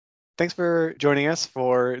Thanks for joining us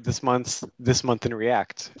for This Month in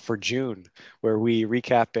React for June, where we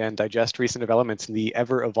recap and digest recent developments in the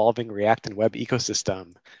ever-evolving React and web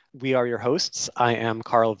ecosystem. We are your hosts. I am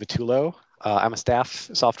Carl Vitullo. I'm a staff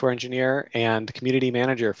software engineer and community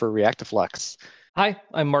manager for Reactiflux. Hi,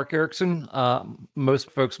 I'm Mark Erickson. Most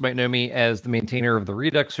folks might know me as the maintainer of the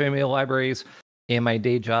Redux family of libraries, and my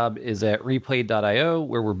day job is at Replay.io,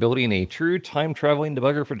 where we're building a true time-traveling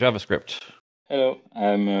debugger for JavaScript. Hello,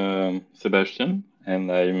 I'm Sebastian, and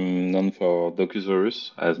I'm known for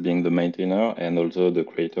Docusaurus as being the maintainer and also the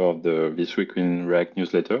creator of the This Week in React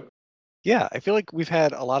newsletter. Yeah, I feel like we've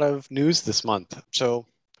had a lot of news this month. So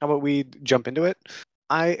how about we jump into it?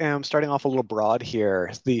 I am starting off a little broad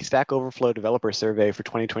here. The Stack Overflow Developer Survey for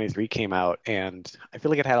 2023 came out, and I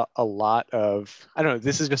feel like it had a lot of, I don't know,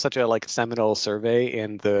 this is just such a seminal survey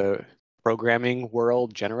in the programming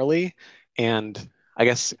world generally. And I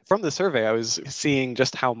guess from the survey, I was seeing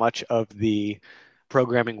just how much of the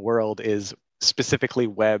programming world is specifically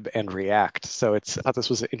web and React. So I thought this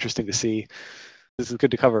was interesting to see. This is good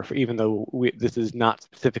to cover, even though this is not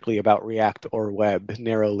specifically about React or web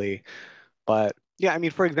narrowly. But yeah, I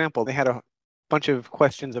mean, for example, they had a bunch of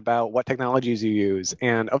questions about what technologies you use.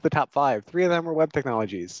 And of the top five, three of them were web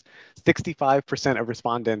technologies. 65% of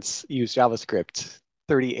respondents use JavaScript,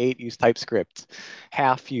 38 use TypeScript,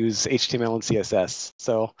 half use HTML and CSS.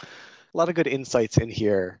 So a lot of good insights in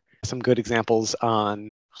here. Some good examples on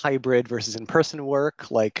hybrid versus in-person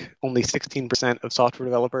work, like only 16% of software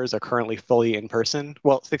developers are currently fully in person.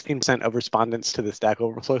 Well, 16% of respondents to the Stack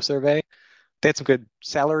Overflow survey. They had some good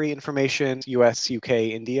salary information, US, UK,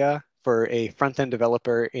 India. For a front-end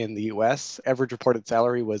developer in the US, average reported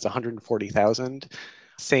salary was 140,000.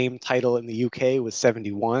 Same title in the UK was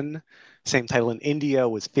 71. Same title in India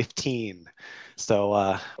was 15.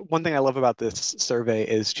 So one thing I love about this survey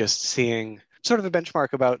is just seeing sort of a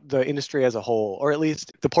benchmark about the industry as a whole, or at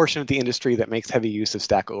least the portion of the industry that makes heavy use of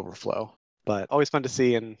Stack Overflow. But always fun to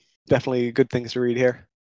see and definitely good things to read here.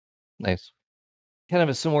 Nice. Kind of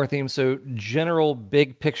a similar theme. So, general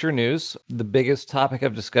big picture news. The biggest topic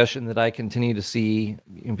of discussion that I continue to see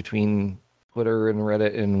in between Twitter and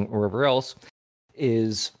Reddit and wherever else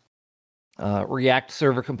is React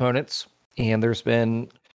server components. And there's been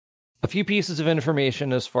a few pieces of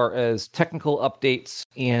information as far as technical updates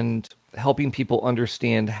and helping people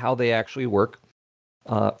understand how they actually work.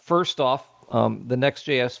 First off, the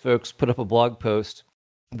Next.js folks put up a blog post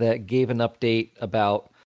that gave an update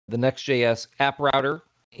about the Next.js app router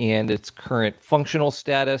and its current functional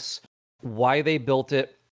status, why they built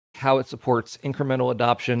it, how it supports incremental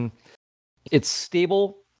adoption. It's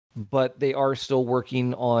stable, but they are still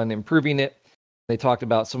working on improving it. They talked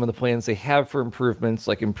about some of the plans they have for improvements,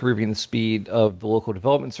 like improving the speed of the local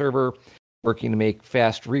development server, working to make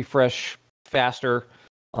fast refresh faster,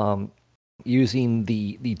 using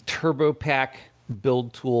the TurboPack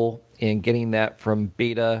build tool and getting that from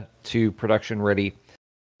beta to production ready.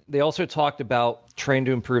 They also talked about trying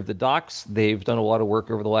to improve the docs. They've done a lot of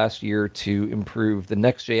work over the last year to improve the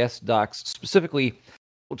Next.js docs. Specifically,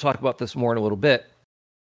 we'll talk about this more in a little bit.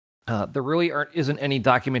 There really isn't any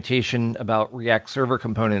documentation about React server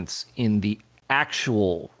components in the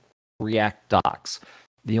actual React docs.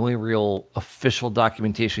 The only real official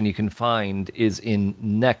documentation you can find is in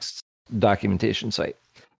Next's documentation site.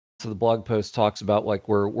 So the blog post talks about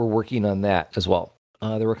we're working on that as well.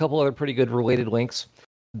 There were a couple other pretty good related links.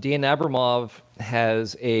 Dan Abramov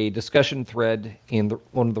has a discussion thread in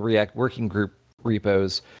one of the React working group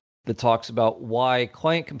repos that talks about why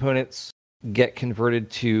client components get converted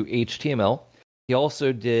to HTML. He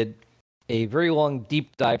also did a very long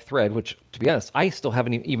deep dive thread, which, to be honest, I still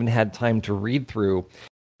haven't even had time to read through,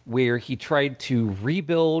 where he tried to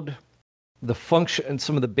rebuild the function and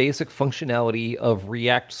some of the basic functionality of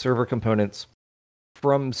React server components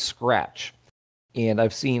from scratch. And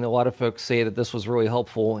I've seen a lot of folks say that this was really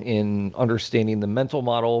helpful in understanding the mental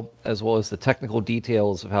model as well as the technical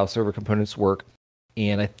details of how server components work.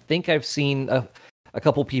 And I think I've seen a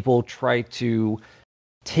couple people try to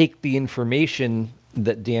take the information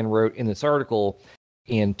that Dan wrote in this article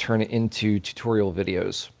and turn it into tutorial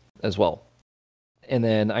videos as well. And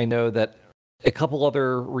then I know that a couple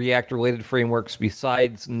other React-related frameworks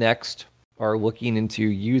besides Next are looking into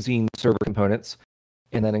using server components,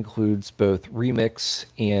 and that includes both Remix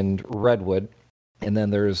and Redwood. And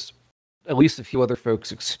then there's at least a few other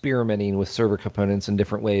folks experimenting with server components in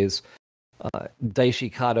different ways.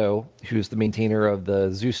 Daishi Kato, who's the maintainer of the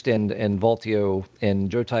Zoostand and Vaultio and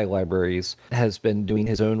Jotai libraries, has been doing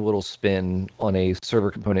his own little spin on a server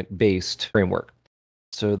component-based framework.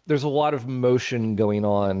 So there's a lot of motion going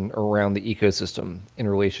on around the ecosystem in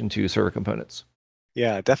relation to server components.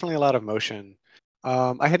 Yeah, definitely a lot of motion.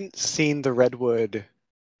 I hadn't seen the Redwood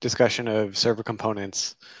discussion of server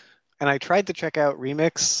components, and I tried to check out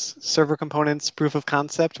Remix server components proof of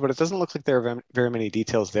concept, but it doesn't look like there are very many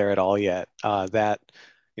details there at all yet. That,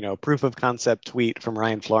 proof of concept tweet from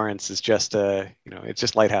Ryan Florence is just it's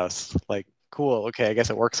just Lighthouse. Like, cool, okay, I guess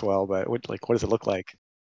it works well, but what does it look like?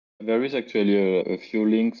 There is actually a few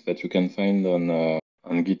links that you can find on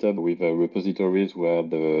GitHub with repositories where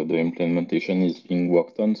the implementation is being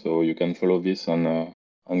worked on. So you can follow this on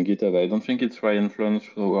GitHub. I don't think it's Ryan Florence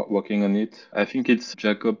working on it. I think it's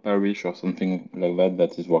Jacob Parrish or something like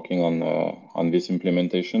that is working on this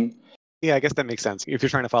implementation. Yeah, I guess that makes sense. If you're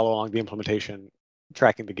trying to follow along the implementation,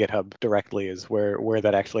 tracking the GitHub directly is where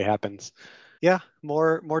that actually happens. Yeah,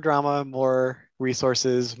 more drama, more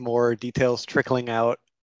resources, more details trickling out.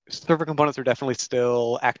 Server components are definitely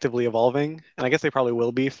still actively evolving, and I guess they probably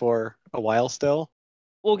will be for a while still.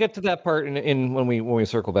 We'll get to that part in when we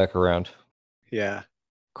circle back around. Yeah,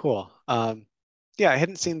 cool. Yeah, I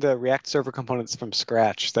hadn't seen the React server components from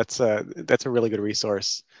scratch. That's a really good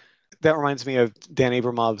resource. That reminds me of Dan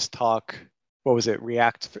Abramov's talk. What was it?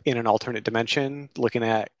 React in an alternate dimension, looking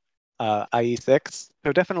at IE6. So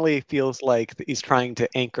it definitely feels like he's trying to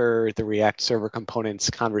anchor the React server components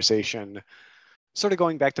conversation, sort of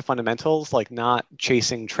going back to fundamentals, like not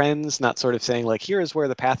chasing trends, not sort of saying like, here is where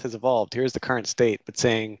the path has evolved, here's the current state, but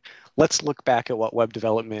saying, let's look back at what web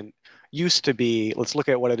development used to be. Let's look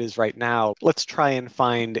at what it is right now. Let's try and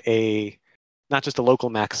find not just a local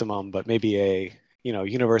maximum, but maybe a,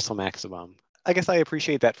 universal maximum. I guess I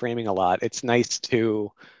appreciate that framing a lot. It's nice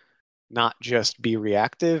to not just be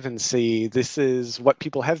reactive and see this is what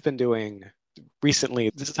people have been doing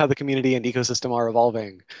recently. This is how the community and ecosystem are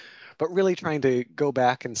evolving, but really trying to go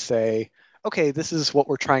back and say, okay, this is what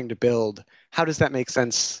we're trying to build. How does that make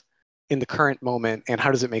sense in the current moment, and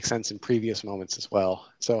how does it make sense in previous moments as well?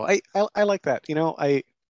 So I like that.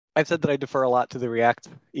 I've said that I defer a lot to the React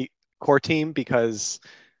core team because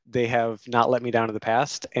they have not let me down in the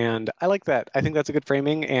past, and I like that. I think that's a good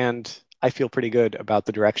framing, and I feel pretty good about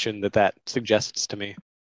the direction that suggests to me.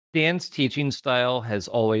 Dan's teaching style has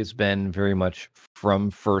always been very much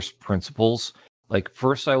from first principles. Like,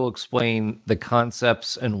 first, I will explain the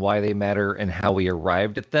concepts and why they matter and how we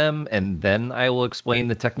arrived at them, and then I will explain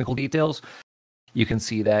the technical details. You can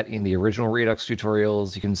see that in the original Redux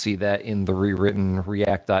tutorials. You can see that in the rewritten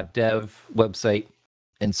React.dev website.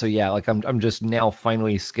 And so, yeah, like I'm just now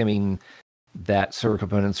finally skimming that server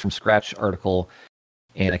components from scratch article,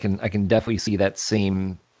 and I can definitely see that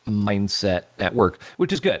same mindset at work,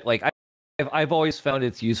 which is good. Like I've always found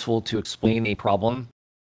it's useful to explain a problem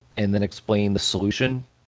and then explain the solution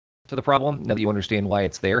to the problem now that you understand why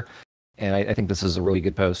it's there. And I think this is a really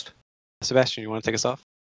good post. Sebastian, you want to take us off?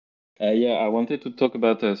 Yeah, I wanted to talk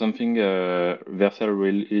about something Vercel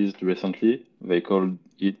released recently. They called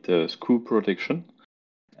it SKU protection.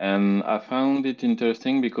 And I found it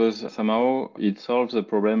interesting because somehow it solves a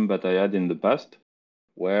problem that I had in the past,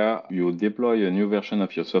 where you deploy a new version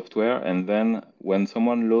of your software, and then when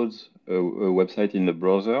someone loads a website in the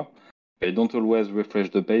browser, they don't always refresh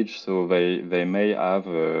the page, so they may have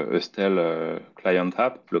a stale client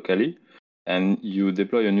app locally, and you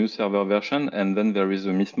deploy a new server version, and then there is a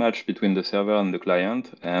mismatch between the server and the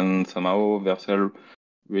client, and somehow Vercel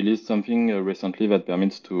released something recently that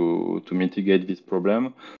permits to mitigate this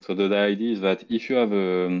problem. So the idea is that if you have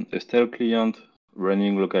a stale client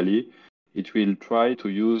running locally, it will try to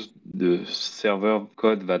use the server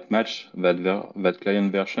code that match that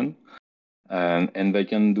client version. And they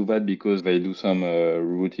can do that because they do some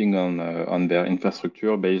routing on their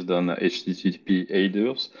infrastructure based on HTTP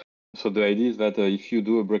headers. So the idea is that if you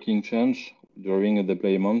do a breaking change during a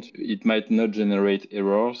deployment, it might not generate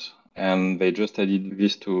errors, and they just added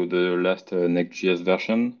this to the last Next.js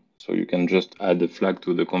version. So you can just add a flag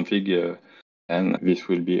to the config, and this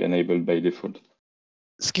will be enabled by default.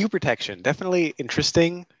 SKU protection, definitely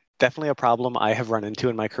interesting. Definitely a problem I have run into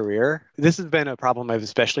in my career. This has been a problem I've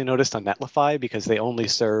especially noticed on Netlify because they only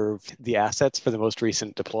serve the assets for the most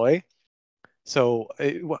recent deploy. So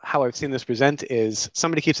how I've seen this present is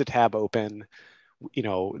somebody keeps a tab open.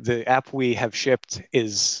 The app we have shipped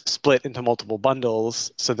is split into multiple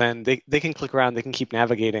bundles. So then they can click around, they can keep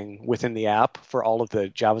navigating within the app for all of the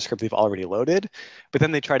JavaScript they've already loaded. But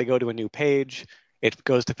then they try to go to a new page. It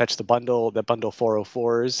goes to fetch the bundle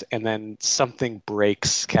 404s, and then something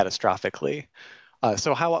breaks catastrophically.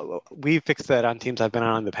 So how we fixed that on teams I've been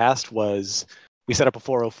on in the past was we set up a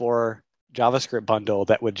 404 JavaScript bundle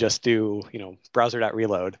that would just do,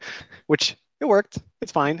 browser.reload, which it worked.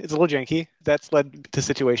 It's fine. It's a little janky. That's led to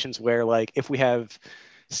situations where, like, if we have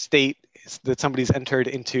state that somebody's entered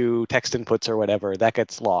into text inputs or whatever, that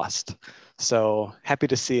gets lost. So happy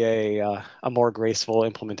to see a more graceful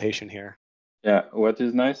implementation here. Yeah, what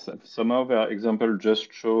is nice, somehow their example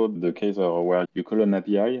just showed the case of where you call an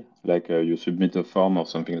API, like you submit a form or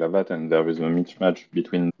something like that, and there is a mismatch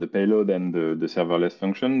between the payload and the serverless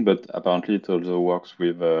function, but apparently it also works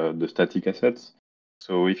with the static assets.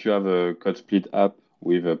 So if you have a code split app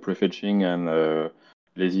with prefetching and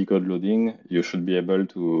lazy code loading, you should be able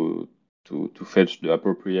to fetch the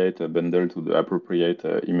appropriate bundle to the appropriate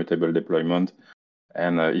immutable deployment.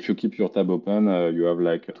 And if you keep your tab open, you have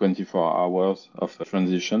like 24 hours of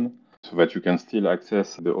transition so that you can still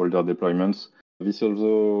access the older deployments. This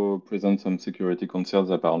also presents some security concerns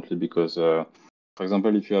apparently because, for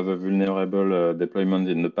example, if you have a vulnerable deployment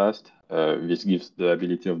in the past, this gives the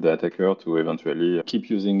ability of the attacker to eventually keep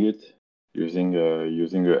using it using a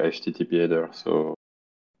HTTP header. So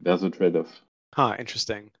there's a trade-off. Huh,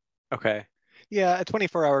 interesting. Okay. Yeah, a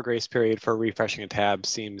 24-hour grace period for refreshing a tab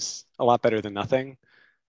seems a lot better than nothing.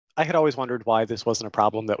 I had always wondered why this wasn't a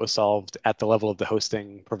problem that was solved at the level of the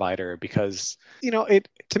hosting provider because, it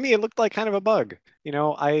to me it looked like kind of a bug.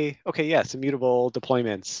 Okay, yes, immutable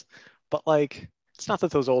deployments, but like it's not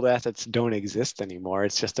that those old assets don't exist anymore.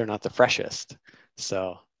 It's just they're not the freshest.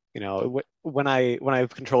 So, when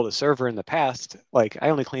I've controlled a server in the past, like I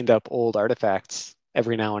only cleaned up old artifacts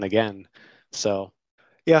every now and again. So,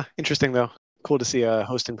 yeah, interesting though. Cool to see a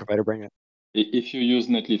hosting provider bring it. If you use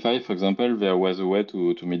Netlify, for example, there was a way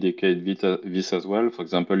to mitigate this as well. For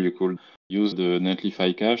example, you could use the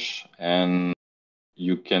Netlify cache and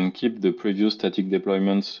you can keep the previous static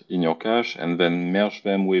deployments in your cache and then merge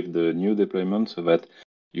them with the new deployment so that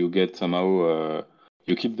you get somehow,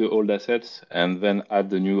 you keep the old assets and then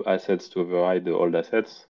add the new assets to override the old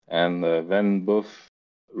assets. And then both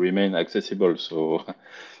remain accessible. So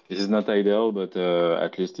this is not ideal, but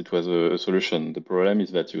at least it was a solution. The problem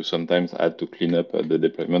is that you sometimes had to clean up the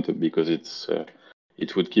deployment because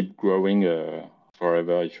it would keep growing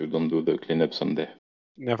forever if you don't do the cleanup someday.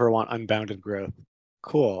 Never want unbounded growth.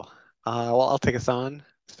 Cool. Well, I'll take us on.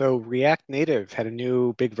 So React Native had a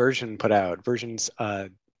new big version put out, versions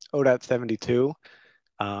 0.72.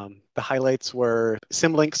 The highlights were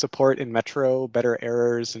Symlink support in Metro, better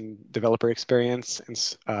errors and developer experience,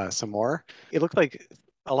 and some more. It looked like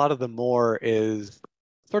a lot of the more is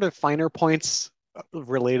sort of finer points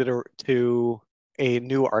related to a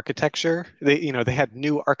new architecture. They had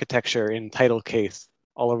new architecture in title case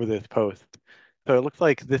all over this post. So it looks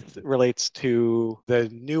like this relates to the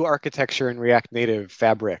new architecture in React Native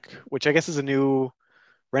Fabric, which I guess is a new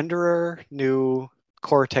renderer, new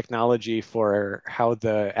core technology for how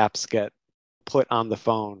the apps get put on the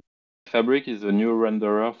phone. Fabric is a new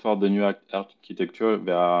renderer for the new architecture.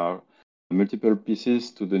 There are multiple pieces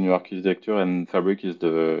to the new architecture, and Fabric is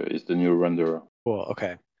the new renderer. Cool.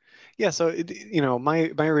 Okay. Yeah. So my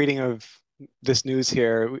reading of this news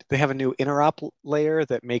here, they have a new interop layer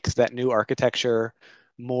that makes that new architecture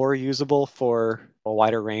more usable for a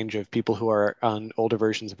wider range of people who are on older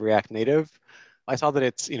versions of React Native. I saw that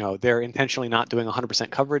it's, they're intentionally not doing 100%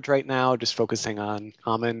 coverage right now, just focusing on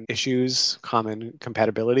common issues, common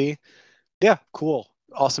compatibility. Yeah, cool.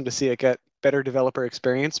 Awesome to see it get better developer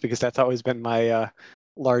experience because that's always been my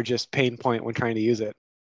largest pain point when trying to use it.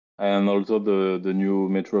 And also the new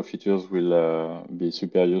Metro features will be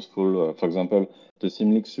super useful. For example, the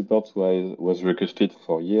Symlink support was requested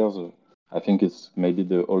for years. I think it's maybe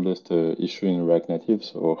the oldest issue in React Native.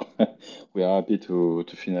 So we are happy to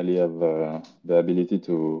finally have the ability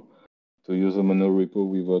to use a mono repo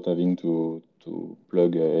without having to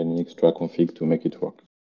plug any extra config to make it work.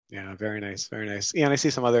 Yeah, very nice, very nice. Yeah, and I see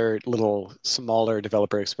some other little smaller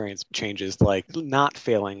developer experience changes, like not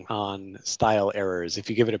failing on style errors. If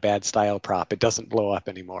you give it a bad style prop, it doesn't blow up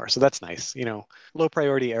anymore. So that's nice. Low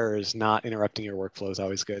priority errors not interrupting your workflow is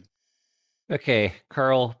always good. Okay,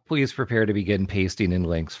 Carl, please prepare to begin pasting in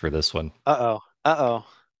links for this one. Uh-oh.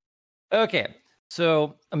 Okay,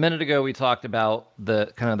 so a minute ago we talked about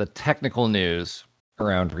the kind of the technical news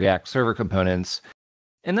around React server components.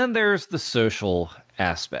 And then there's the social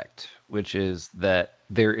aspect, which is that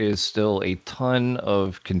there is still a ton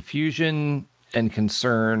of confusion and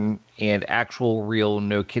concern and actual real,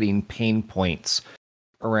 no kidding pain points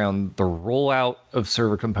around the rollout of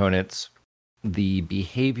server components, the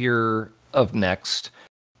behavior of Next,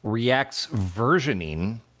 React's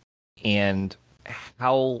versioning, and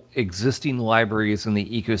how existing libraries in the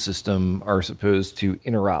ecosystem are supposed to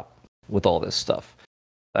interop with all this stuff.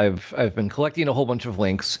 I've been collecting a whole bunch of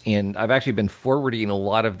links, and I've actually been forwarding a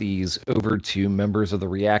lot of these over to members of the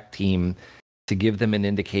React team to give them an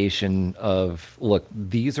indication of, look,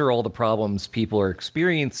 these are all the problems people are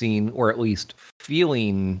experiencing, or at least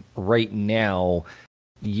feeling right now.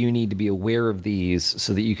 You need to be aware of these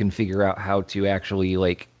so that you can figure out how to actually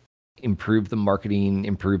like improve the marketing,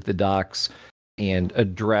 improve the docs, and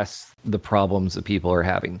address the problems that people are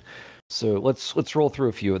having. So let's roll through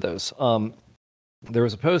a few of those. There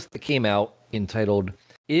was a post that came out entitled,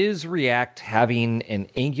 "Is React having an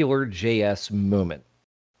AngularJS moment?"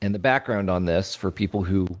 And the background on this, for people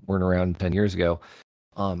who weren't around 10 years ago,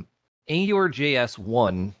 AngularJS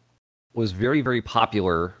 1 was very, very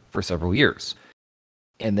popular for several years.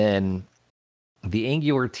 And then the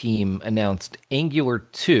Angular team announced Angular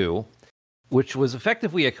 2, which was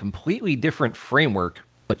effectively a completely different framework,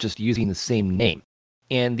 but just using the same name.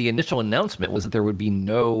 And the initial announcement was that there would be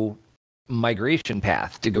no migration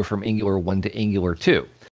path to go from Angular 1 to Angular 2.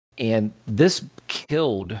 And this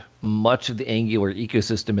killed much of the Angular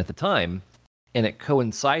ecosystem at the time, and it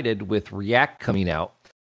coincided with React coming out.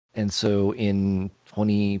 And so in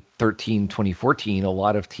 2013, 2014, a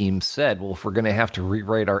lot of teams said, well, if we're going to have to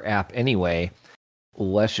rewrite our app anyway,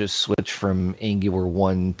 let's just switch from Angular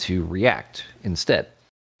 1 to React instead.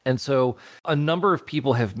 And so a number of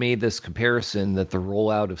people have made this comparison that the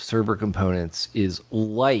rollout of server components is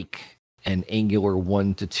like an Angular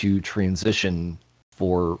 1 to 2 transition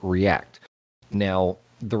for React. Now,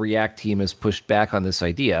 the React team has pushed back on this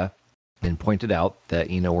idea and pointed out that,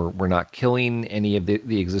 you know, we're not killing any of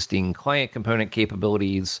the existing client component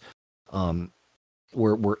capabilities.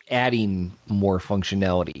 We're adding more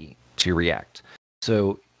functionality to React.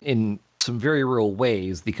 So in some very real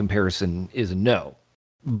ways, the comparison is a no.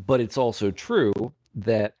 But it's also true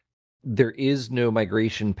that there is no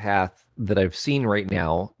migration path that I've seen right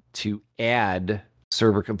now to add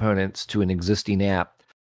server components to an existing app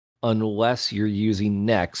unless you're using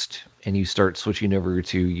Next and you start switching over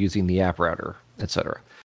to using the app router, etc.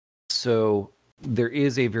 So there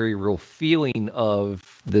is a very real feeling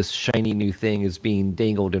of this shiny new thing is being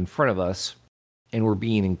dangled in front of us, and we're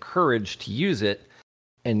being encouraged to use it,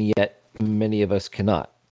 and yet many of us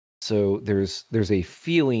cannot. So there's a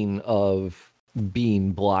feeling of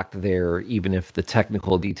being blocked there, even if the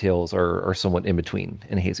technical details are somewhat in between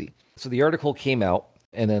and hazy. So the article came out,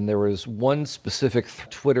 and then there was one specific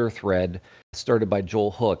Twitter thread started by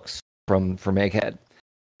Joel Hooks from Egghead,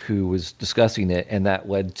 who was discussing it, and that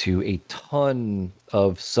led to a ton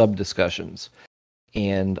of sub-discussions.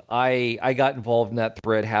 And I got involved in that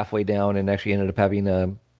thread halfway down and actually ended up having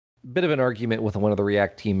a bit of an argument with one of the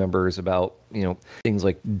React team members about, you know, things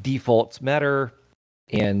like defaults matter,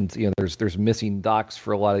 and, you know, there's missing docs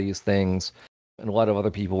for a lot of these things. And a lot of other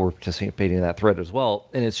people were participating in that thread as well.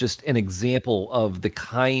 And it's just an example of the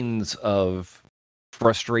kinds of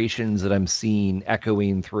frustrations that I'm seeing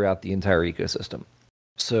echoing throughout the entire ecosystem.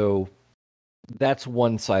 So that's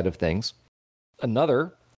one side of things.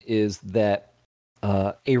 Another is that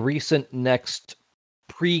a recent Next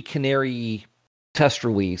pre-Canary test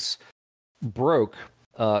release broke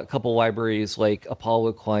a couple libraries like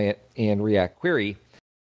Apollo Client and React Query,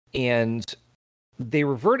 and they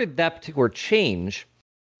reverted that particular change,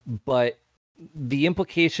 but the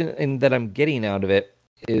implication that I'm getting out of it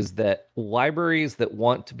is that libraries that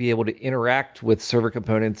want to be able to interact with server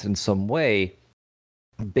components in some way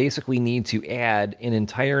basically need to add an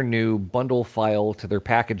entire new bundle file to their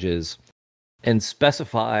packages and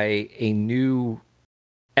specify a new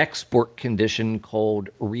export condition called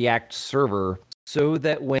React Server, so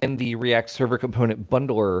that when the React Server component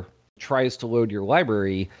bundler tries to load your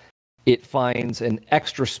library, it finds an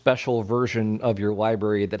extra special version of your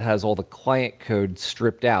library that has all the client code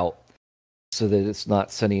stripped out so that it's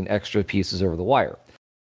not sending extra pieces over the wire.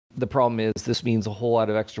 The problem is this means a whole lot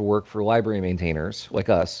of extra work for library maintainers like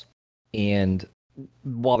us. And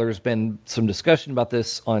while there's been some discussion about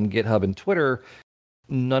this on GitHub and Twitter,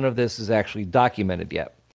 none of this is actually documented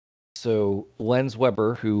yet. So Lenz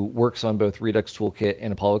Weber, who works on both Redux Toolkit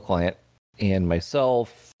and Apollo Client, and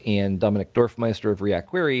myself and Dominic Dorfmeister of React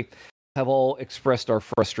Query have all expressed our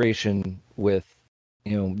frustration with,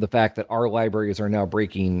 you know, the fact that our libraries are now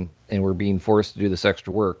breaking and we're being forced to do this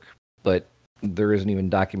extra work, but there isn't even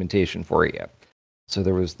documentation for it yet. So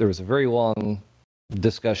there was a very long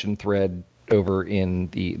discussion thread over in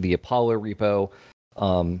the Apollo repo.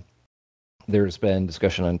 There's been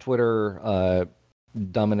discussion on Twitter.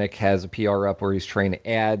 Dominic has a PR up where he's trying to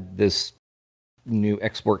add this new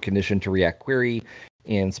export condition to React Query,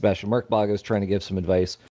 and Sebastian Markbaga is trying to give some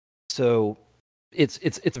advice. So it's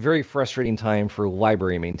a very frustrating time for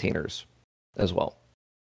library maintainers as well.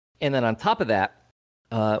 And then on top of that,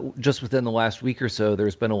 just within the last week or so,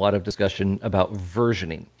 there's been a lot of discussion about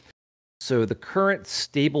versioning. So the current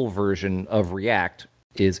stable version of React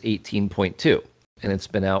is 18.2, and it's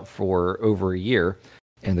been out for over a year,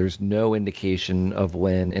 and there's no indication of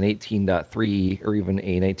when an 18.3 or even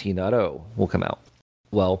a 19.0 will come out.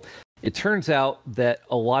 Well, it turns out that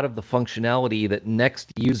a lot of the functionality that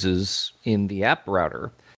Next uses in the app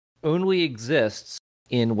router only exists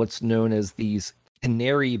in what's known as these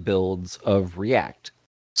canary builds of React.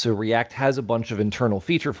 So React has a bunch of internal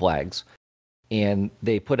feature flags, and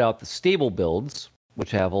they put out the stable builds,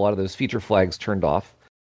 which have a lot of those feature flags turned off.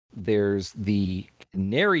 There's the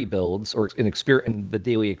canary builds, or in the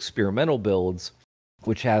daily experimental builds,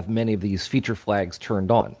 which have many of these feature flags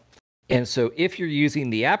turned on. And so if you're using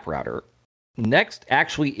the app router, Next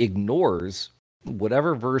actually ignores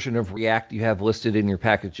whatever version of React you have listed in your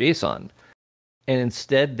package.json, and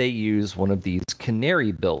instead they use one of these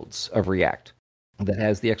canary builds of React that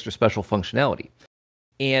has the extra special functionality.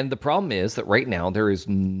 And the problem is that right now there is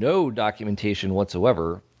no documentation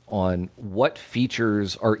whatsoever on what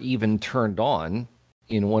features are even turned on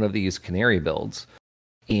in one of these canary builds.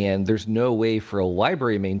 And there's no way for a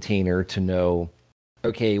library maintainer to know,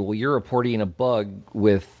 okay, well, you're reporting a bug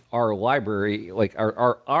with our library, like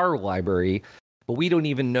our library, but we don't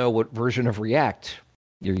even know what version of React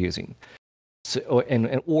you're using. So,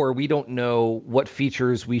 or we don't know what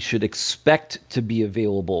features we should expect to be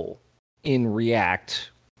available in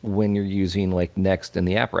React when you're using like Next in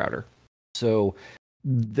the app router. So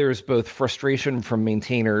there's both frustration from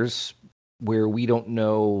maintainers where we don't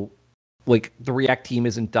know, like the React team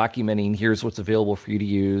isn't documenting, here's what's available for you to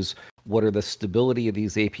use, what are the stability of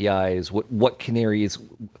these APIs, what canaries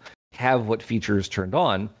have what features turned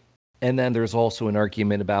on. And then there's also an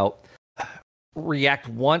argument about React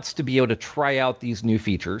wants to be able to try out these new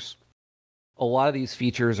features. A lot of these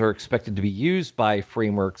features are expected to be used by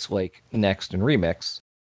frameworks like Next and Remix.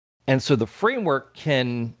 And so the framework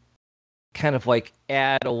can kind of like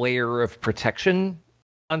add a layer of protection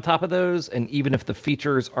on top of those. And even if the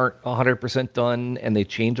features aren't 100% done and they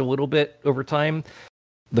change a little bit over time,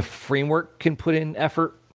 the framework can put in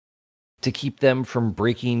effort to keep them from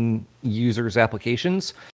breaking users'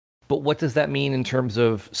 applications. But what does that mean in terms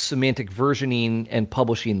of semantic versioning and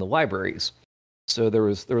publishing the libraries? So there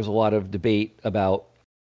was a lot of debate about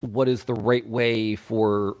what is the right way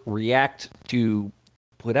for React to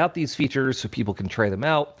put out these features so people can try them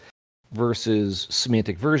out versus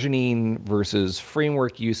semantic versioning versus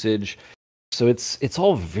framework usage. So it's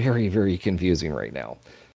all very, very confusing right now.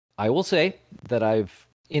 I will say that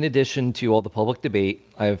in addition to all the public debate,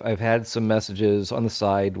 I've had some messages on the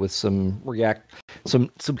side with some React, some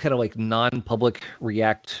kind of like non-public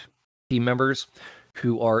React team members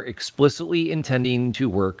who are explicitly intending to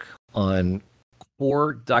work on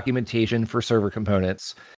core documentation for server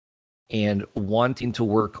components and wanting to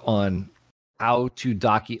work on how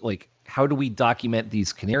do we document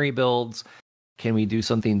these canary builds? Can we do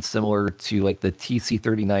something similar to like the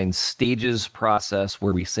TC39 stages process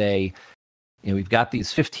where we say, we've got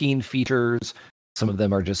these 15 features. Some of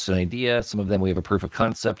them are just an idea. Some of them we have a proof of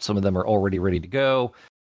concept. Some of them are already ready to go,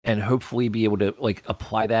 and hopefully be able to like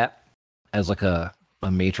apply that as like a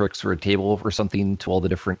matrix or a table or something to all the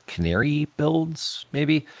different canary builds,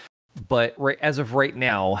 maybe. But as of right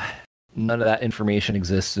now, none of that information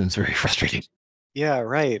exists, and it's very frustrating. Yeah,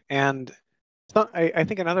 right. And I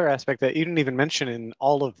think another aspect that you didn't even mention in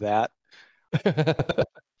all of that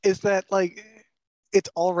is that like it's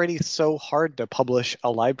already so hard to publish a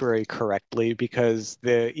library correctly because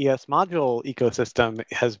the ES module ecosystem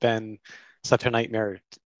has been such a nightmare.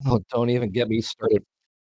 Oh, don't even get me started.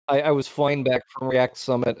 I was flying back from React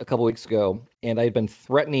Summit a couple weeks ago, and I've been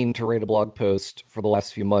threatening to write a blog post for the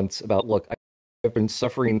last few months about, look, I've been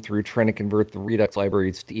suffering through trying to convert the Redux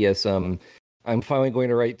libraries to ESM. I'm finally going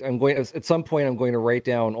to at some point, I'm going to write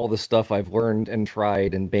down all the stuff I've learned and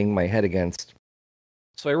tried and bang my head against.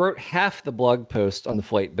 So I wrote half the blog post on the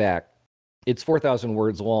flight back. It's 4,000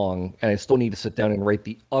 words long, and I still need to sit down and write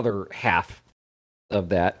the other half of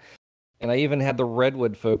that. And I even had the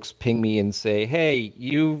Redwood folks ping me and say, hey,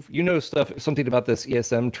 you know something about this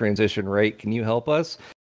ESM transition, right? Can you help us?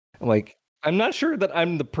 I'm like, I'm not sure that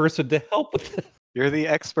I'm the person to help with it. You're the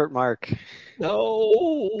expert, Mark.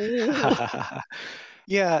 No.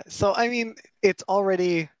 Yeah, so I mean, it's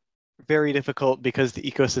already very difficult because the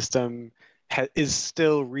ecosystem is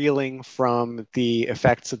still reeling from the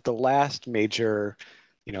effects of the last major,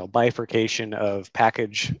 bifurcation of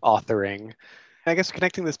package authoring. I guess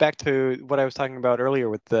connecting this back to what I was talking about earlier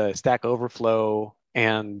with the Stack Overflow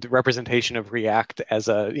and representation of React as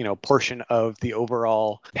a portion of the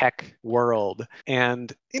overall tech world,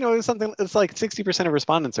 and it's like 60% of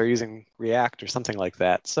respondents are using React or something like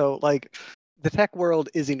that. So like the tech world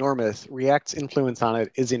is enormous. React's influence on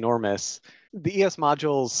it is enormous. The ES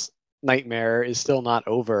modules nightmare is still not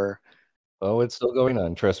over. Oh, it's still going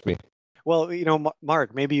on, trust me. Well,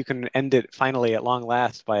 Mark, maybe you can end it finally at long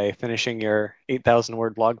last by finishing your 8,000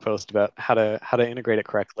 word blog post about how to integrate it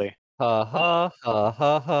correctly. Ha ha ha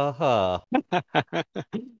ha ha ha.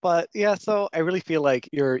 But yeah, so I really feel like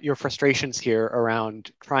your frustrations here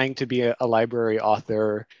around trying to be a library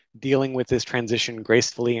author, dealing with this transition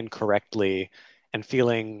gracefully and correctly, and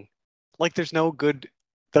feeling like there's no good,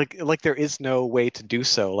 like there is no way to do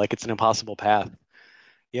so, like it's an impossible path.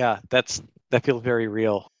 Yeah, that feels very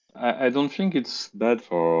real. I don't think it's bad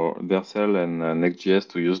for Vercel and Next.js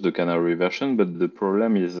to use the Canary version, but the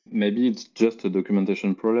problem is maybe it's just a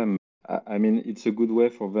documentation problem. I mean, it's a good way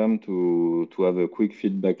for them to have a quick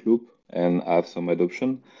feedback loop and have some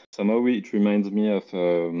adoption. Somehow it reminds me of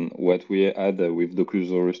what we had with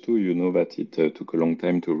Docusaurus 2. You know that it took a long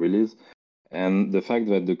time to release. And the fact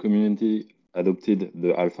that the community adopted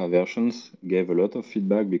the alpha versions gave a lot of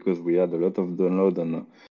feedback because we had a lot of download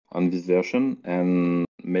on this version, and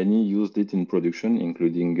many used it in production,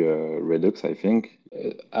 including Redux, I think.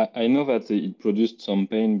 I know that it produced some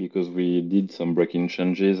pain because we did some breaking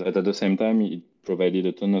changes, but at the same time, it provided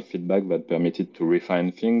a ton of feedback that permitted to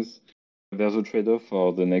refine things. There's a trade-off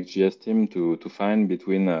for the Next.js team to find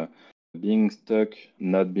between being stuck,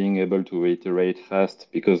 not being able to iterate fast,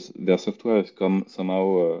 because their software has come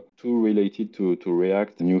somehow too related to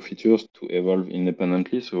React, new features to evolve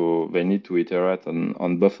independently. So they need to iterate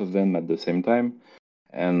on both of them at the same time.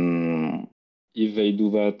 And if they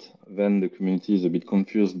do that, then the community is a bit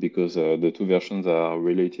confused because the two versions are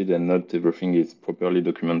related and not everything is properly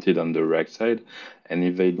documented on the React side. And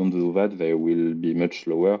if they don't do that, they will be much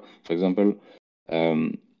slower. For example,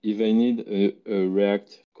 if I need a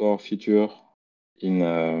React core feature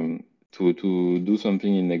in to do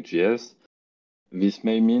something in Next.js, this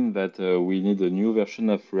may mean that we need a new version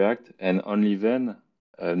of React, and only then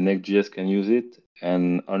Next.js can use it,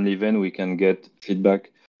 and only then we can get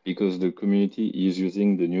feedback because the community is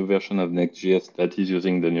using the new version of Next.js that is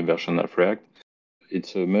using the new version of React.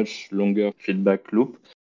 It's a much longer feedback loop,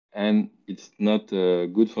 and it's not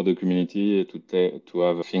good for the community to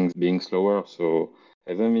have things being slower. So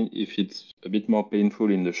even if it's a bit more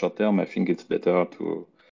painful in the short term, I think it's better to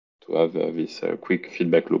have this quick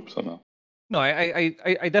feedback loop somehow. No, I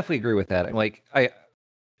definitely agree with that. Like,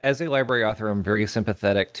 as a library author, I'm very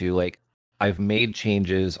sympathetic to, like, I've made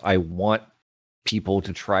changes. I want people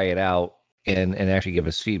to try it out and actually give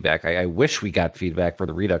us feedback. I wish we got feedback for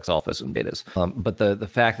the Redux alphas and betas. But the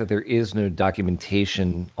fact that there is no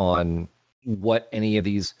documentation on what any of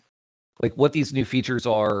these, like what these new features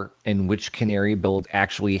are and which Canary build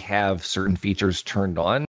actually have certain features turned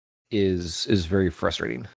on is very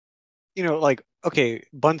frustrating. Like, okay,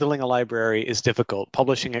 bundling a library is difficult.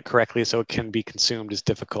 Publishing it correctly so it can be consumed is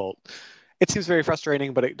difficult. It seems very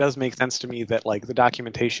frustrating, but it does make sense to me that like the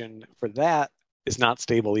documentation for that is not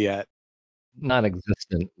stable yet.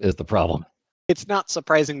 Non-existent is the problem. It's not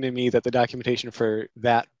surprising to me that the documentation for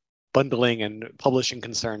that bundling and publishing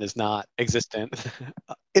concern is not existent.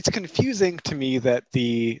 It's confusing to me that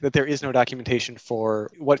there is no documentation for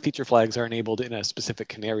what feature flags are enabled in a specific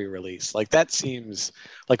Canary release. Like that seems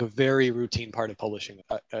like a very routine part of publishing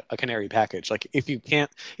a Canary package. Like if you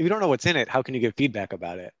don't know what's in it, how can you give feedback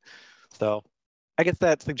about it? So I guess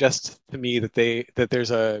that suggests to me that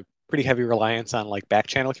there's a pretty heavy reliance on like back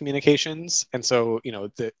channel communications. And so,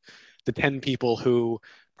 the 10 people who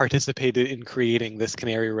participated in creating this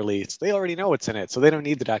Canary release, they already know what's in it, so they don't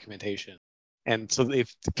need the documentation. And so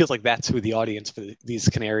it feels like that's who the audience for these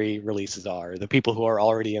Canary releases are, the people who are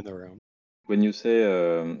already in the room. When you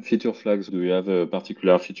say feature flags, do you have a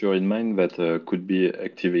particular feature in mind that could be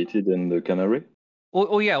activated in the Canary?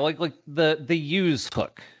 Well, yeah, like the use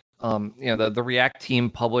hook. The React team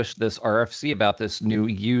published this RFC about this new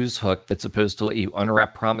use hook that's supposed to let you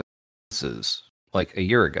unwrap promises like a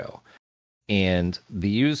year ago. And the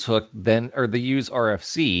use hook the use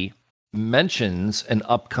RFC mentions an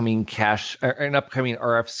upcoming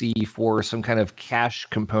RFC for some kind of cache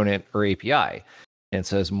component or API. And it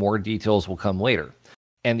says more details will come later.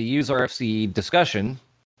 And the use RFC discussion,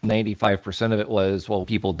 95% of it was, well,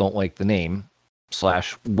 people don't like the name,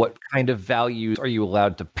 / what kind of values are you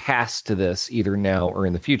allowed to pass to this either now or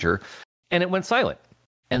in the future? And it went silent.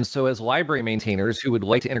 And so as library maintainers who would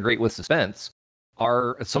like to integrate with Suspense,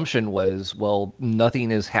 our assumption was, well,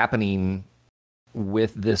 nothing is happening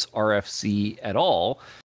with this RFC at all.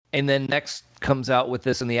 And then Next comes out with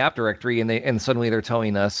this in the app directory, and suddenly they're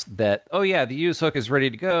telling us that, oh yeah, the use hook is ready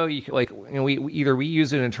to go. You can, we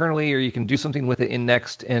use it internally, or you can do something with it in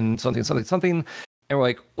Next and something. And we're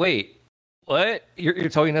like, wait, What? You're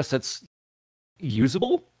telling us that's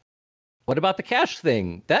usable? What about the cache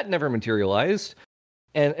thing? That never materialized.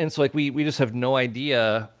 And so like we just have no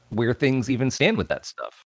idea where things even stand with that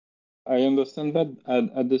stuff. I understand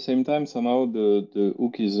that. At the same time, somehow the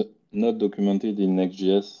hook is not documented in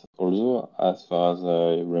Next.js. Also, as far as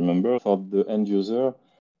I remember, for the end user,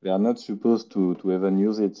 they are not supposed to even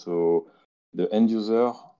use it. So the end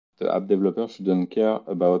user, the app developer, shouldn't care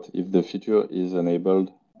about if the feature is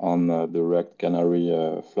enabled on the React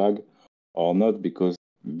Canary flag or not, because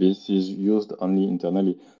this is used only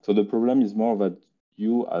internally. So the problem is more that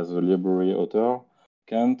you, as a library author,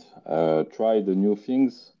 can't try the new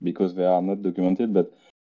things because they are not documented. But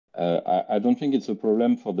I don't think it's a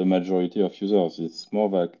problem for the majority of users. It's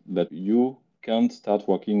more that you can't start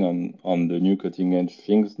working on the new cutting edge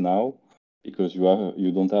things now because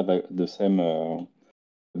you don't have the same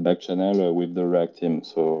back channel with the React team.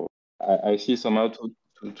 So I see somehow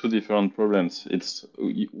two different problems. It's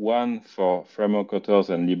one for framework authors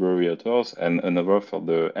and library authors, and another for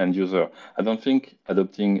the end user. I don't think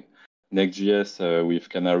adopting Next.js with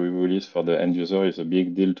Canary release for the end user is a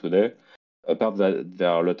big deal today. Apart that there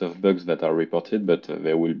are a lot of bugs that are reported, but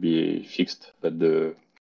they will be fixed. But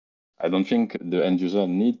I don't think the end user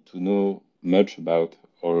need to know much about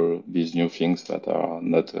all these new things that are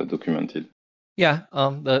not documented. Yeah.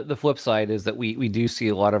 The flip side is that we do see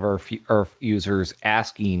a lot of our users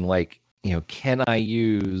asking, like, can I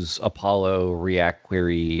use Apollo, React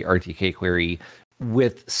Query, RTK Query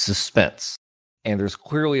with suspense? And there's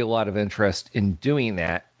clearly a lot of interest in doing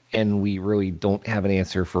that, and we really don't have an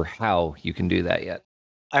answer for how you can do that yet.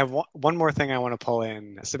 I have one more thing I want to pull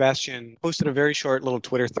in. Sebastian posted a very short little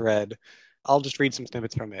Twitter thread. I'll just read some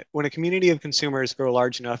snippets from it. When a community of consumers grow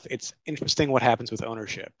large enough, it's interesting what happens with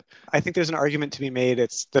ownership. I think there's an argument to be made.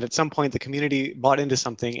 It's that at some point the community bought into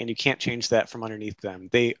something and you can't change that from underneath them.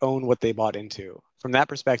 They own what they bought into. From that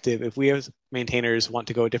perspective, if we as maintainers want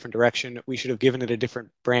to go a different direction, we should have given it a different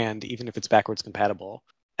brand, even if it's backwards compatible.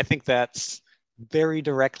 I think that's very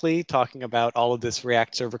directly talking about all of this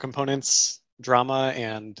React server components drama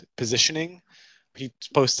and positioning. He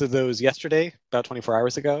posted those yesterday, about 24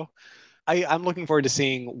 hours ago. I'm looking forward to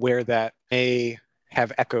seeing where that may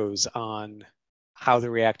have echoes on how the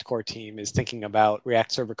React core team is thinking about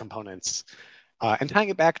React server components. And tying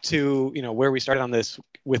it back to where we started on this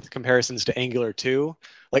with comparisons to Angular 2,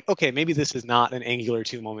 like, okay, maybe this is not an Angular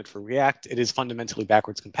 2 moment for React. It is fundamentally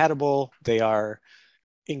backwards compatible. They are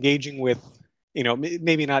engaging with,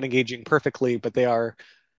 maybe not engaging perfectly, but they are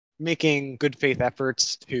making good faith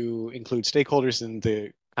efforts to include stakeholders in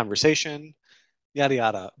the conversation, yada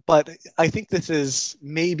yada. But I think this is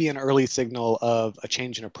maybe an early signal of a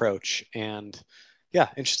change in approach. And yeah,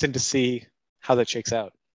 interested to see how that shakes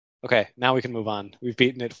out. Okay, now we can move on. We've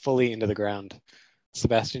beaten it fully into the ground.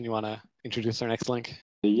 Sebastian, you want to introduce our next link?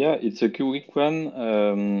 Yeah, it's a quick one.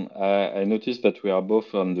 I noticed that we are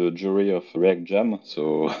both on the jury of React Jam,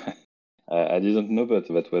 so I didn't know, but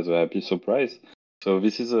that was a happy surprise. So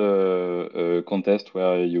this is a contest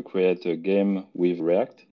where you create a game with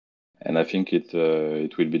React, and I think it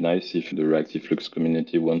will be nice if the Reactive Flux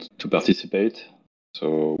community wants to participate.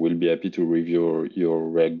 So we'll be happy to review your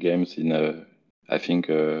React games in I think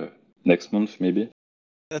next month maybe.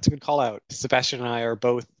 That's a good call out. Sebastian and I are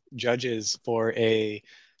both judges for a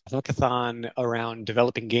hackathon around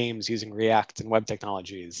developing games using React and web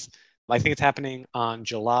technologies. I think it's happening on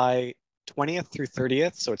July 20th through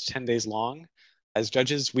 30th, so it's 10 days long. As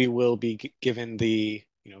judges, we will be given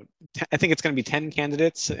I think it's going to be 10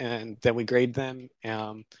 candidates, and then we grade them.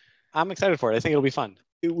 I'm excited for it. I think it'll be fun.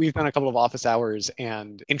 We've done a couple of office hours,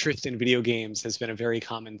 and interest in video games has been a very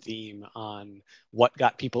common theme on what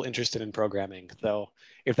got people interested in programming. So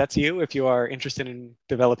if that's you, if you are interested in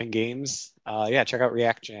developing games, yeah, check out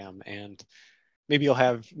React Jam, and maybe you'll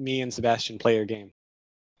have me and Sebastian play your game.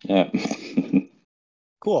 Yeah.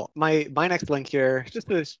 Cool. My next link here,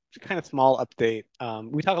 just a kind of small update.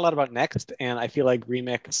 We talk a lot about Next, and I feel like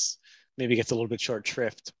Remix maybe gets a little bit short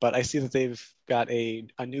shrift, but I see that they've got a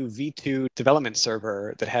new V2 development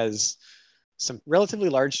server that has some relatively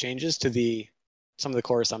large changes to some of the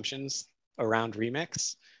core assumptions around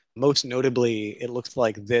Remix. Most notably, it looks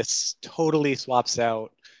like this totally swaps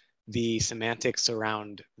out the semantics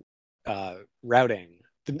around routing.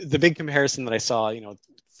 The big comparison that I saw,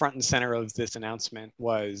 front and center of this announcement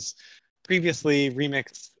was previously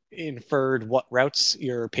Remix inferred what routes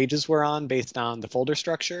your pages were on based on the folder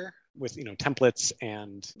structure with templates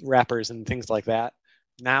and wrappers and things like that.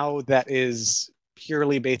 Now that is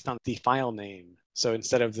purely based on the file name. So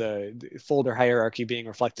instead of the folder hierarchy being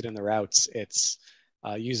reflected in the routes, it's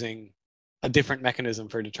using a different mechanism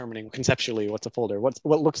for determining conceptually what's a folder, what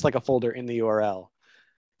looks like a folder in the URL.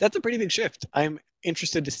 That's a pretty big shift. I'm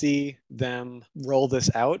interested to see them roll this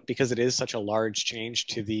out because it is such a large change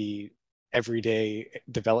to the everyday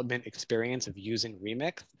development experience of using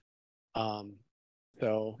Remix.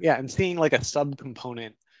 So yeah, and seeing like a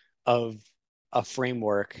subcomponent of a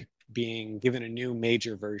framework being given a new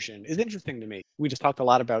major version is interesting to me. We just talked a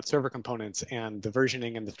lot about server components and the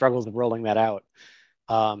versioning and the struggles of rolling that out.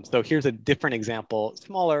 So here's a different example,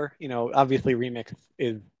 smaller, obviously Remix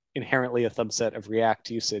is inherently a subset of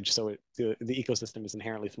React usage, so the ecosystem is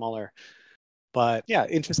inherently smaller. But yeah,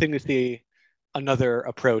 interesting to see another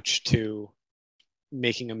approach to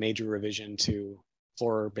making a major revision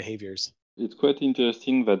for behaviors. It's quite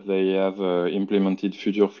interesting that they have implemented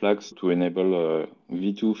future flags to enable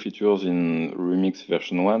V2 features in Remix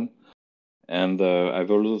version 1. And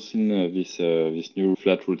I've also seen this new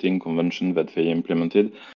flat routing convention that they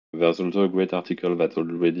implemented. There's also a great article that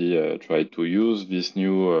already tried to use this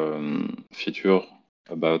new feature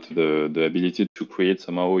about the ability to create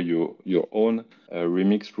somehow your own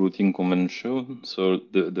remix routing convention. So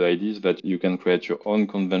the idea is that you can create your own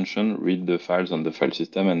convention, read the files on the file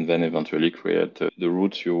system, and then eventually create the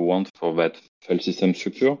routes you want for that file system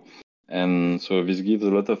structure. And so this gives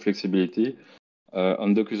a lot of flexibility.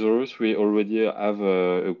 On Docusaurus, we already have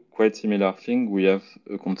a quite similar thing. We have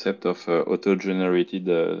a concept of auto-generated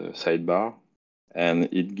sidebar, and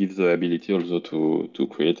it gives the ability also to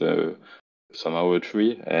create somehow a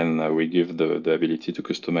tree, and we give the ability to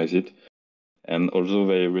customize it. And also,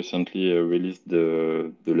 they recently released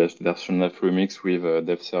the last version of Remix with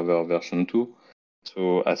Dev Server version 2.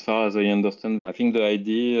 So as far as I understand, I think the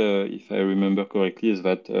idea, if I remember correctly, is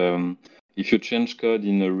that if you change code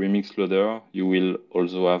in a Remix loader, you will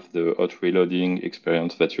also have the hot reloading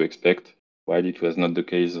experience that you expect, while it was not the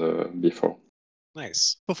case before.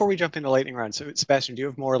 Nice. Before we jump into lightning round, so Sebastian, do you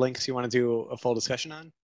have more links you want to do a full discussion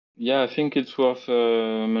on? Yeah, I think it's worth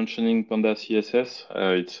mentioning Panda CSS.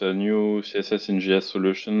 It's a new CSS in JS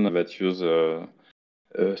solution that uses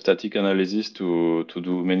static analysis to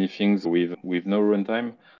do many things with no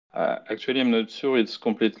runtime. Actually, I'm not sure it's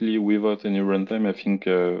completely without any runtime. I think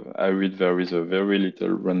I read there is a very little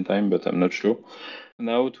runtime, but I'm not sure.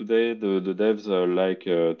 Now, today, the devs like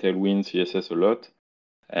Tailwind CSS a lot.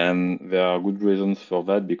 And there are good reasons for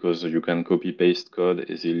that because you can copy paste code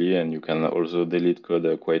easily and you can also delete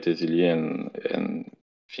code quite easily and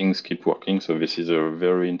things keep working. So this is a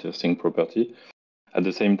very interesting property. At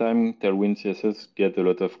the same time, Tailwind CSS get a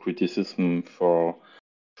lot of criticism for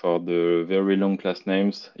the very long class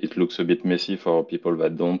names. It looks a bit messy for people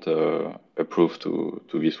that don't approve to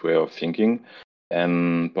this way of thinking.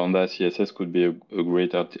 And Panda CSS could be a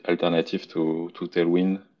great alternative to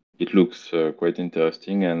Tailwind. It looks quite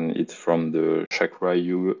interesting, and it's from the Chakra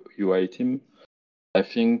UI team. I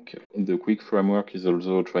think the Quick framework is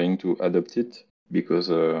also trying to adapt it because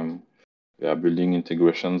they are building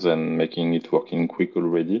integrations and making it work in Quick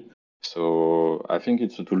already. So I think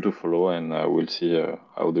it's a tool to follow, and we'll see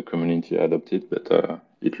how the community adopts it. But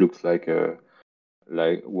it looks like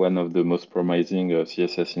one of the most promising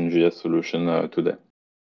CSS in JS solution today.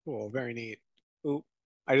 Cool, very neat. Ooh,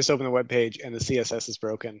 I just opened the web page and the CSS is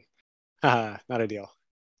broken. Haha, not ideal.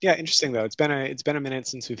 Yeah, interesting though. It's been a minute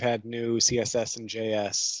since we've had new CSS and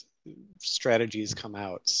JS strategies come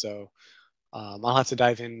out. So I'll have to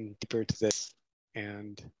dive in deeper to this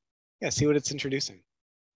and see what it's introducing.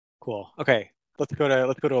 Cool. Okay, let's go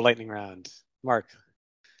to a lightning round. Mark,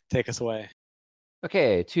 take us away.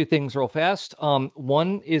 Okay, two things real fast.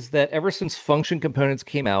 One is that ever since function components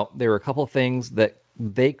came out, there were a couple of things that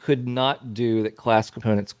they could not do that class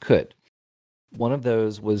components could. One of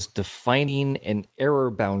those was defining an error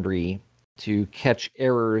boundary to catch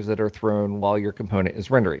errors that are thrown while your component is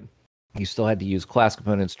rendering. You still had to use class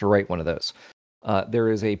components to write one of those. There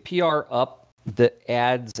is a PR up that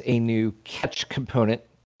adds a new catch component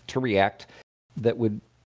to React that would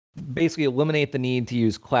basically eliminate the need to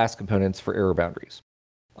use class components for error boundaries.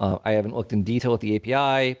 I haven't looked in detail at the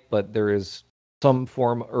API, but there is some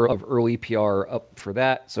form of early PR up for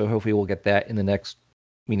that, so hopefully we'll get that in the next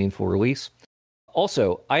meaningful release.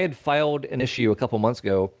 Also, I had filed an issue a couple months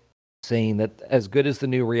ago saying that as good as the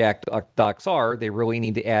new React docs are, they really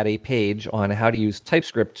need to add a page on how to use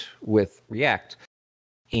TypeScript with React.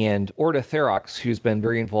 And Orta Therox, who's been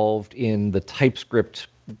very involved in the TypeScript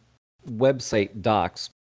website docs,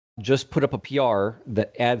 just put up a PR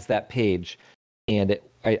that adds that page. And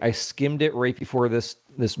I skimmed it right before this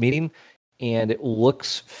meeting, and it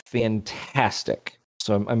looks fantastic.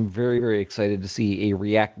 So I'm very, very excited to see a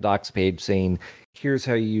React docs page saying, here's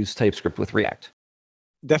how you use TypeScript with React.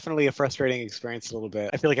 definitely a frustrating experience a little bit.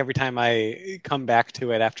 I feel like every time I come back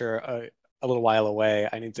to it after a little while away,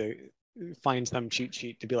 I need to find some cheat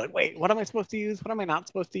sheet to be like, wait, what am I supposed to use? What am I not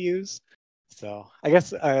supposed to use? So I guess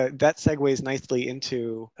that segues nicely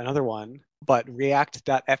into another one, but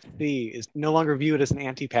React.fc is no longer viewed as an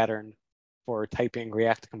anti-pattern for typing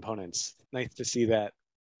React components. Nice to see that,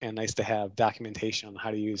 and nice to have documentation on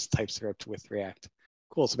how to use TypeScript with React.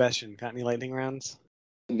 Cool, Sebastian, got any lightning rounds?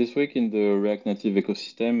 This week in the React Native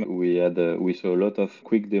ecosystem, we saw a lot of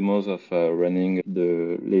quick demos of running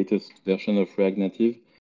the latest version of React Native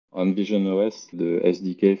on Vision OS, the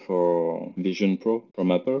SDK for Vision Pro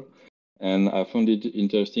from Apple. And I found it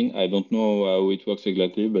interesting. I don't know how it works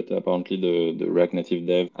exactly, but apparently the React Native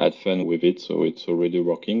dev had fun with it, so it's already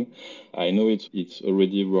working. I know it's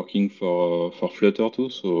already working for Flutter too,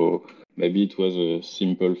 so maybe it was a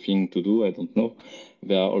simple thing to do. I don't know.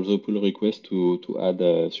 There are also pull requests to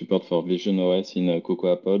add support for Vision OS in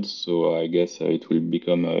Cocoa Pods, so I guess it will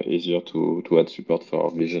become easier to add support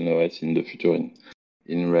for Vision OS in the future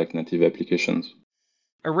in React Native applications.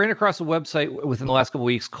 I ran across a website within the last couple of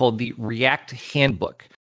weeks called the React Handbook,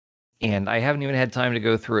 and I haven't even had time to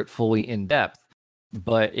go through it fully in depth.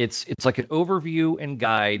 But it's like an overview and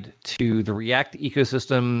guide to the React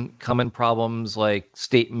ecosystem, common problems like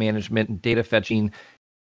state management and data fetching,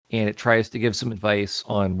 and it tries to give some advice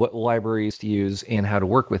on what libraries to use and how to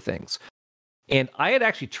work with things. And I had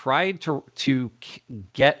actually tried to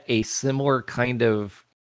get a similar kind of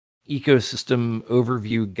ecosystem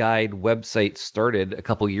overview guide website started a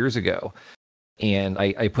couple years ago. And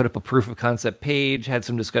I put up a proof of concept page, had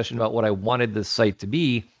some discussion about what I wanted this site to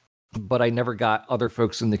be, but I never got other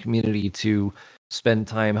folks in the community to spend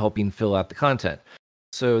time helping fill out the content.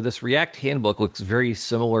 So this React handbook looks very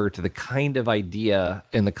similar to the kind of idea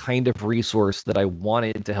and the kind of resource that I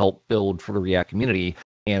wanted to help build for the React community.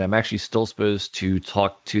 And I'm actually still supposed to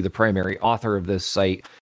talk to the primary author of this site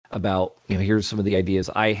about, here's some of the ideas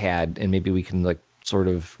I had, and maybe we can sort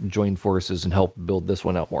of join forces and help build this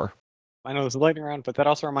one out more. I know it's a lightning round, but that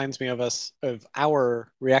also reminds me of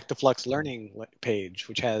our React to Flux learning page,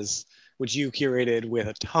 which you curated with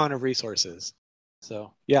a ton of resources.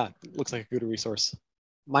 So yeah, it looks like a good resource.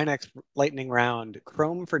 My next lightning round: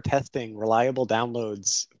 Chrome for testing reliable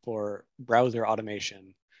downloads for browser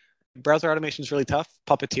automation. Browser automation is really tough.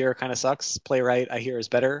 Puppeteer kind of sucks. Playwright, I hear, is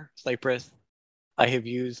better. Cypress, I have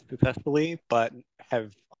used successfully, but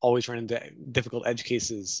have always run into difficult edge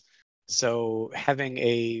cases. So having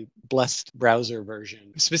a blessed browser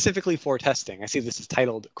version specifically for testing, I see this is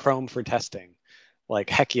titled Chrome for testing. Like,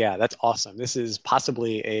 heck yeah, that's awesome. This is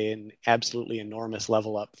possibly an absolutely enormous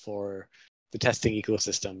level up for the testing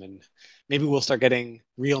ecosystem. And maybe we'll start getting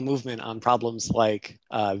real movement on problems like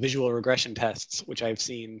visual regression tests, which I've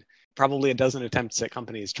seen probably a dozen attempts at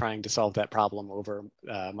companies trying to solve that problem over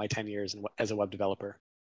my 10 years as a web developer.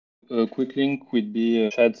 A quick link would be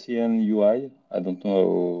ShadCN UI. I don't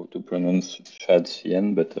know how to pronounce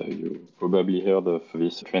ShadCN, but you probably heard of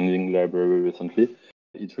this trending library recently.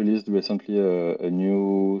 It released recently a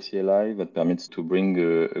new CLI that permits to bring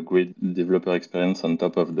a great developer experience on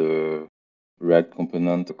top of the React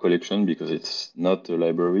component collection, because it's not a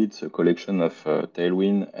library, it's a collection of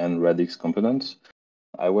Tailwind and Radix components.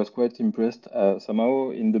 I was quite impressed.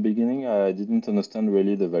 Somehow, in the beginning, I didn't understand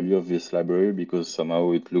really the value of this library, because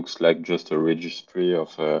somehow it looks like just a registry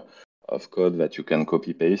of code that you can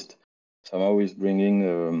copy paste. Somehow it's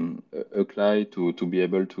bringing a CLI to be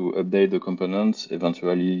able to update the components,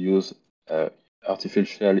 eventually use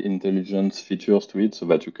artificial intelligence features to it, so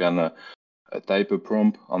that you can type a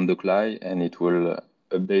prompt on the CLI and it will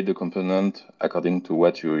update the component according to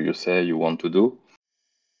what you say you want to do.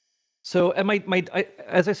 So,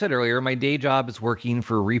 as I said earlier, my day job is working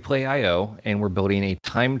for Replay.io, and we're building a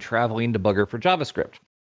time-traveling debugger for JavaScript.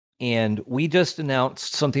 And we just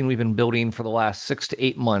announced something we've been building for the last 6 to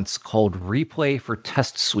 8 months called Replay for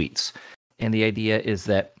Test Suites. And the idea is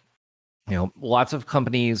that, lots of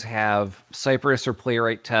companies have Cypress or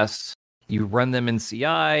Playwright tests. You run them in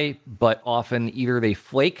CI, but often either they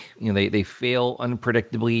flake, they fail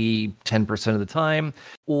unpredictably 10% of the time,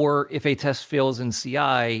 or if a test fails in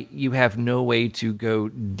CI, you have no way to go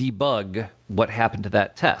debug what happened to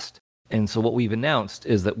that test. And so what we've announced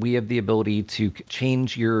is that we have the ability to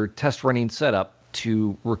change your test running setup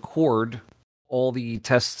to record all the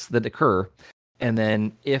tests that occur. And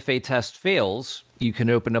then if a test fails, you can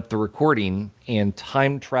open up the recording and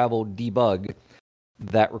time travel debug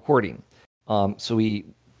that recording. So we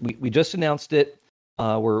just announced it.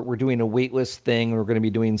 We're doing a waitlist thing. We're going to be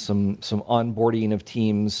doing some onboarding of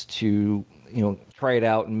teams to try it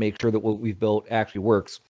out and make sure that what we've built actually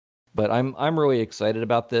works. But I'm really excited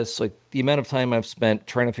about this. Like the amount of time I've spent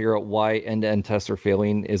trying to figure out why end-to-end tests are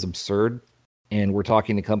failing is absurd. And we're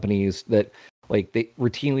talking to companies that like they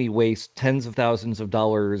routinely waste tens of thousands of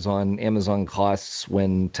dollars on Amazon costs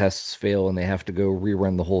when tests fail and they have to go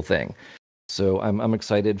rerun the whole thing. So I'm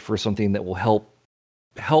excited for something that will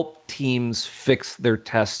help teams fix their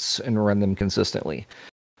tests and run them consistently.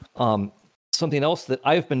 Something else that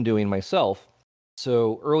I've been doing myself.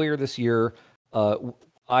 So earlier this year,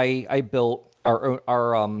 I built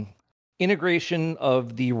our integration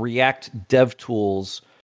of the React dev tools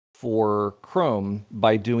for Chrome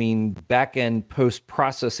by doing back-end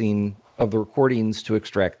post-processing of the recordings to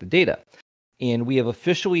extract the data. And we have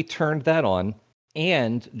officially turned that on.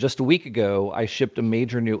 And just a week ago, I shipped a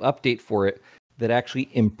major new update for it that actually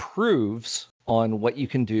improves on what you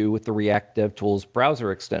can do with the React DevTools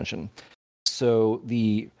browser extension. So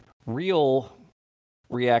the real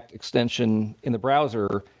React extension in the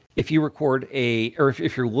browser, if you record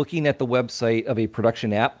if you're looking at the website of a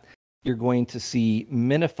production app, you're going to see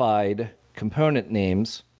minified component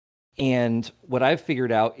names. And what I've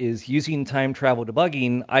figured out is using time travel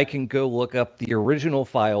debugging, I can go look up the original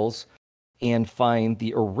files and find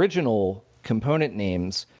the original component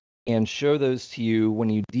names and show those to you when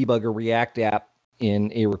you debug a React app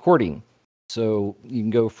in a recording. So you can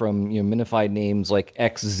go from minified names like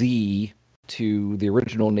XZ to the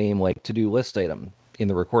original name like to-do list item in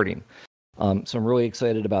the recording. So I'm really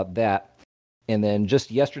excited about that. And then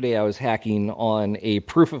just yesterday, I was hacking on a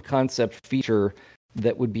proof of concept feature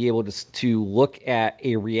that would be able to look at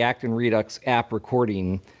a React and Redux app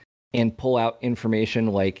recording and pull out information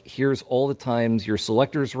like, here's all the times your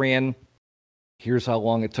selectors ran, here's how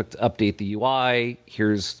long it took to update the UI,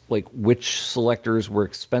 here's like which selectors were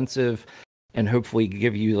expensive, and hopefully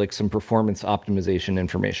give you like some performance optimization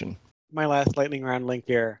information. My last lightning round link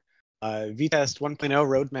here. VTest 1.0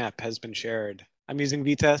 roadmap has been shared. I'm using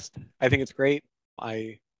VTest. I think it's great.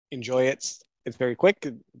 I enjoy it. It's very quick.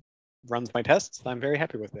 It runs my tests. I'm very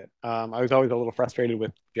happy with it. I was always a little frustrated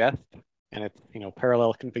with Jest, and it's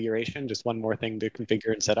parallel configuration, just one more thing to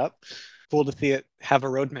configure and set up. Cool to see it have a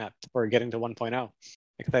roadmap for getting to 1.0.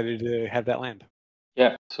 Excited to have that land.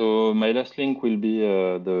 Yeah, so my last link will be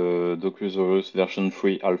the Docusaurus version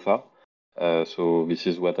 3 alpha. So this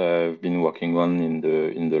is what I've been working on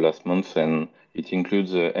in the last month, and it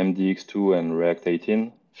includes MDX2 and React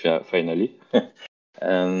 18 finally.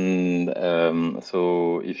 And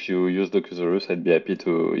so if you use Docusaurus, I'd be happy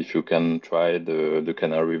if you can try the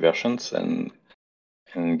Canary versions and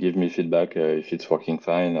give me feedback if it's working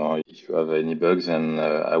fine or if you have any bugs, and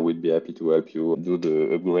I would be happy to help you do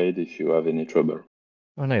the upgrade if you have any trouble.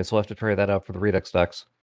 Oh, nice. We'll have to try that out for the Redux docs.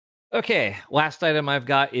 Okay, last item I've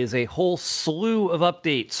got is a whole slew of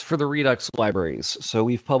updates for the Redux libraries. So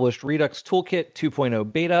we've published Redux Toolkit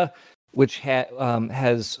 2.0 beta, which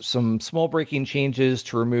has some small breaking changes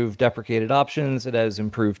to remove deprecated options. It has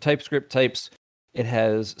improved TypeScript types. It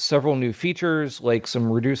has several new features like some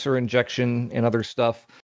reducer injection and other stuff.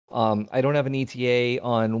 I don't have an ETA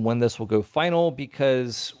on when this will go final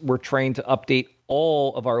because we're trying to update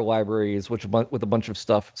all of our libraries with a bunch of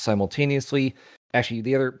stuff simultaneously. Actually,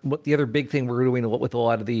 the other big thing we're doing with a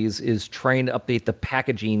lot of these is trying to update the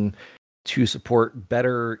packaging to support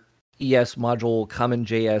better ES module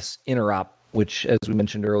CommonJS interop, which, as we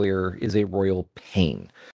mentioned earlier, is a royal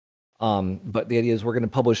pain. But the idea is we're going to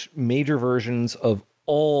publish major versions of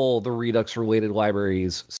all the Redux-related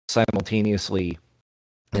libraries simultaneously.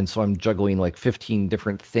 And so I'm juggling like 15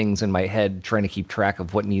 different things in my head, trying to keep track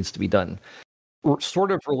of what needs to be done. Sort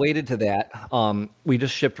of related to that, we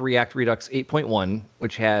just shipped React Redux 8.1,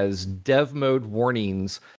 which has dev mode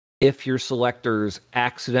warnings if your selectors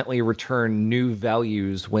accidentally return new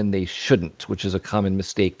values when they shouldn't, which is a common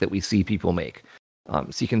mistake that we see people make.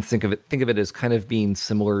 So you can think of it as kind of being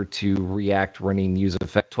similar to React running use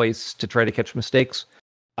effect twice to try to catch mistakes.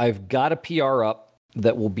 I've got a PR up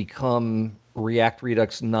that will become React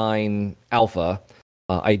Redux 9 alpha.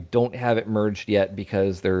 I don't have it merged yet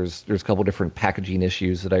because there's a couple different packaging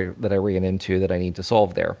issues that I ran into that I need to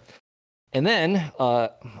solve there. And then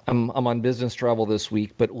I'm on business travel this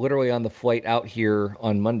week, but literally on the flight out here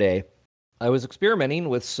on Monday, I was experimenting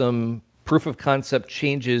with some proof of concept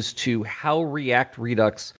changes to how React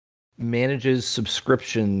Redux manages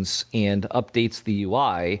subscriptions and updates the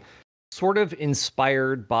UI, sort of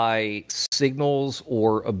inspired by signals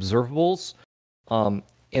or observables.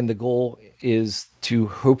 And the goal is to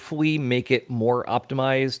hopefully make it more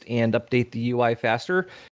optimized and update the UI faster.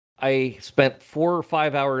 I spent 4 or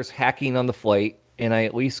 5 hours hacking on the flight, and I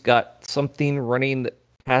at least got something running that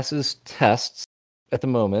passes tests at the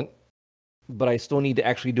moment. but I still need to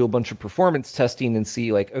actually do a bunch of performance testing and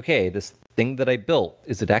see like, okay, this thing that I built,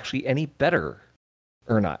 is it actually any better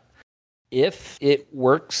or not? If it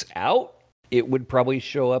works out, it would probably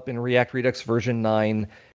show up in React Redux version 9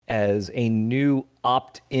 as a new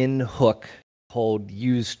opt-in hook called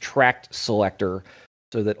use tracked selector,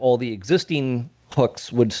 so that all the existing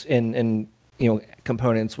hooks would and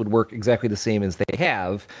components would work exactly the same as they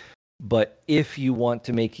have. But if you want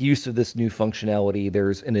to make use of this new functionality,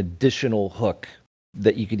 there's an additional hook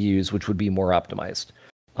that you could use, which would be more optimized.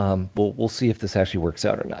 We'll see if this actually works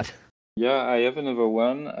out or not. Yeah, I have another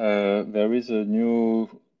one. There is a new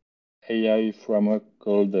AI framework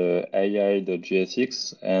called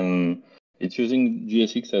AI.jsx, and it's using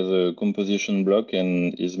JSX as a composition block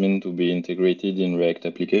and is meant to be integrated in React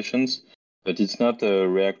applications. But it's not a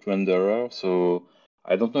React renderer, so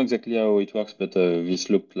I don't know exactly how it works, but this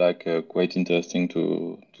looked like quite interesting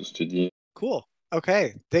to study. Cool.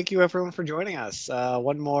 Okay. Thank you, everyone, for joining us.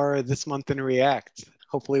 One more this month in React.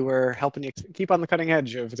 Hopefully, we're helping you keep on the cutting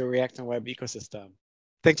edge of the React and web ecosystem.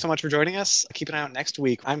 Thanks so much for joining us. Keep an eye out next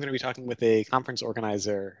week. I'm going to be talking with a conference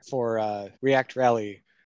organizer for React Rally.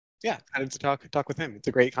 Yeah, excited to talk with him. It's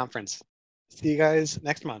a great conference. See you guys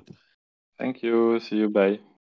next month. Thank you. See you. Bye.